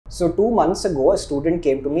So 2 months ago, a student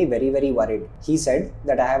came to me very worried. He said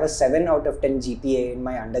that I have a 7 out of 10 GPA in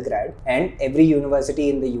my undergrad, and every university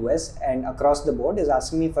in the US and across the board is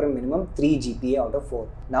asking me for a minimum 3 GPA out of 4.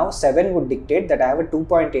 Now 7 would dictate that I have a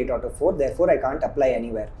 2.8 out of 4, therefore I can't apply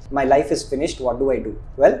anywhere. My life is finished, what do I do?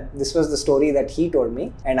 Well, this was the story that he told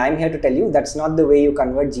me, and I'm here to tell you that's not the way you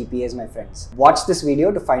convert GPAs, my friends. Watch this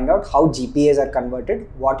video to find out how GPAs are converted,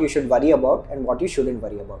 what you should worry about and what you shouldn't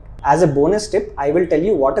worry about. As a bonus tip, I will tell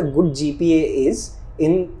you what a good GPA is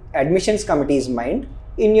in admissions committee's mind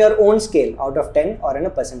in your own scale out of 10 or in a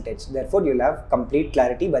percentage. Therefore, you'll have complete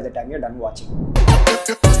clarity by the time you're done watching.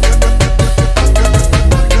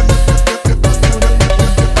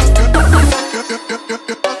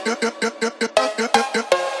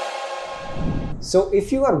 So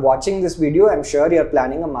if you are watching this video, I'm sure you're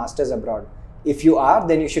planning a master's abroad. If you are,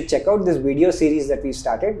 then you should check out this video series that we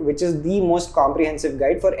started, which is the most comprehensive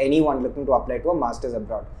guide for anyone looking to apply to a master's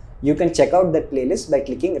abroad. You can check out that playlist by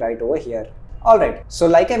clicking right over here. Alright, so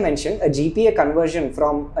like I mentioned, a GPA conversion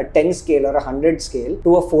from a 10 scale or a 100 scale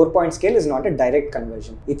to a 4-point scale is not a direct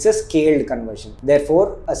conversion. It's a scaled conversion.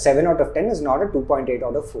 Therefore, a 7 out of 10 is not a 2.8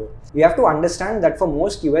 out of 4. You have to understand that for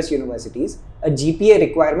most US universities, a GPA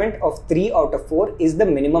requirement of 3 out of 4 is the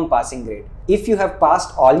minimum passing grade. If you have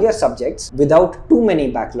passed all your subjects without too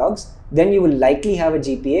many backlogs, then you will likely have a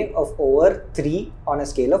GPA of over 3 on a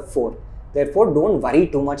scale of 4. Therefore, don't worry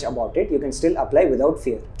too much about it. You can still apply without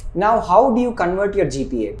fear. Now, how do you convert your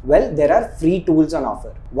GPA? Well, there are free tools on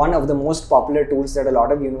offer. One of the most popular tools that a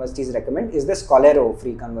lot of universities recommend is the Scholaro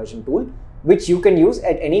free conversion tool, which you can use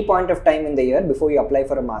at any point of time in the year before you apply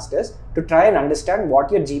for a master's to try and understand what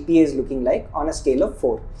your GPA is looking like on a scale of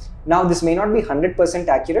 4. Now, this may not be 100%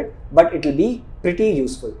 accurate, but it will be pretty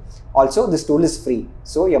useful. Also, this tool is free,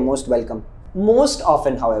 so you're most welcome. Most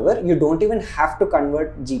often, however, you don't even have to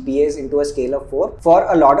convert GPAs into a scale of 4 for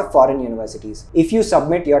a lot of foreign universities. If you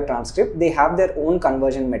submit your transcript, they have their own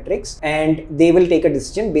conversion metrics and they will take a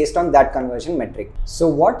decision based on that conversion metric. So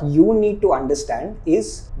what you need to understand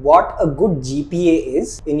is what a good GPA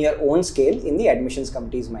is in your own scale in the admissions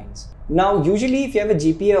committee's minds. Now, usually if you have a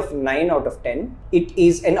GPA of 9 out of 10, it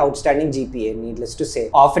is an outstanding GPA, needless to say.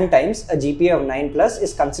 Oftentimes, a GPA of 9 plus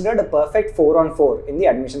is considered a perfect 4 on 4 in the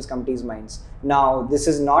admissions committee's minds. Now, this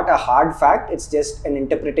is not a hard fact, it's just an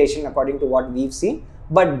interpretation according to what we've seen.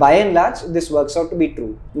 But by and large, this works out to be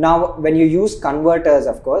true. Now, when you use converters,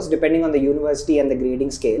 of course, depending on the university and the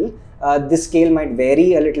grading scale, this scale might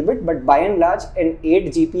vary a little bit, but by and large, an 8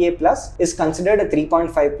 GPA plus is considered a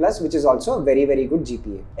 3.5 plus, which is also a very good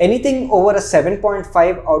GPA. Anything over a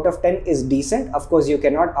 7.5 out of 10 is decent. Of course, you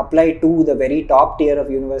cannot apply to the very top tier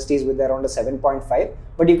of universities with around a 7.5,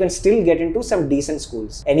 but you can still get into some decent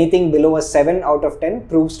schools. Anything below a 7 out of 10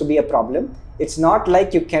 proves to be a problem. It's not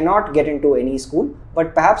like you cannot get into any school,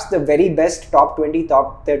 but perhaps the very best top 20,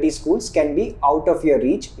 top 30 schools can be out of your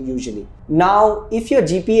reach usually. Now, if your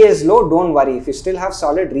GPA is low, don't worry. If you still have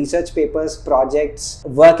solid research papers, projects,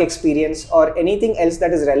 work experience, or anything else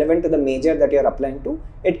that is relevant to the major that you're applying to,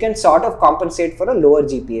 it can sort of compensate for a lower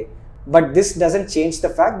GPA. But this doesn't change the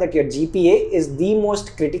fact that your GPA is the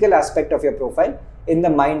most critical aspect of your profile in the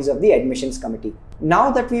minds of the admissions committee.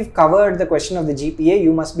 Now that we've covered the question of the GPA,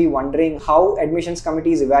 you must be wondering how admissions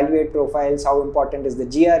committees evaluate profiles, how important is the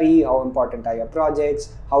GRE, how important are your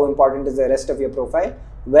projects, how important is the rest of your profile.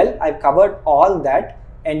 Well, I've covered all that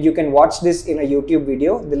and you can watch this in a YouTube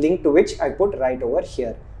video, the link to which I put right over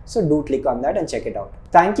here. So do click on that and check it out.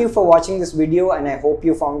 Thank you for watching this video and I hope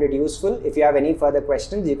you found it useful. If you have any further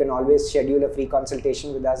questions, you can always schedule a free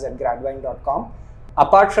consultation with us at gradvine.com.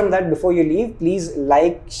 Apart from that, before you leave, please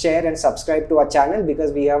like, share and subscribe to our channel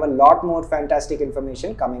because we have a lot more fantastic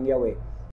information coming your way.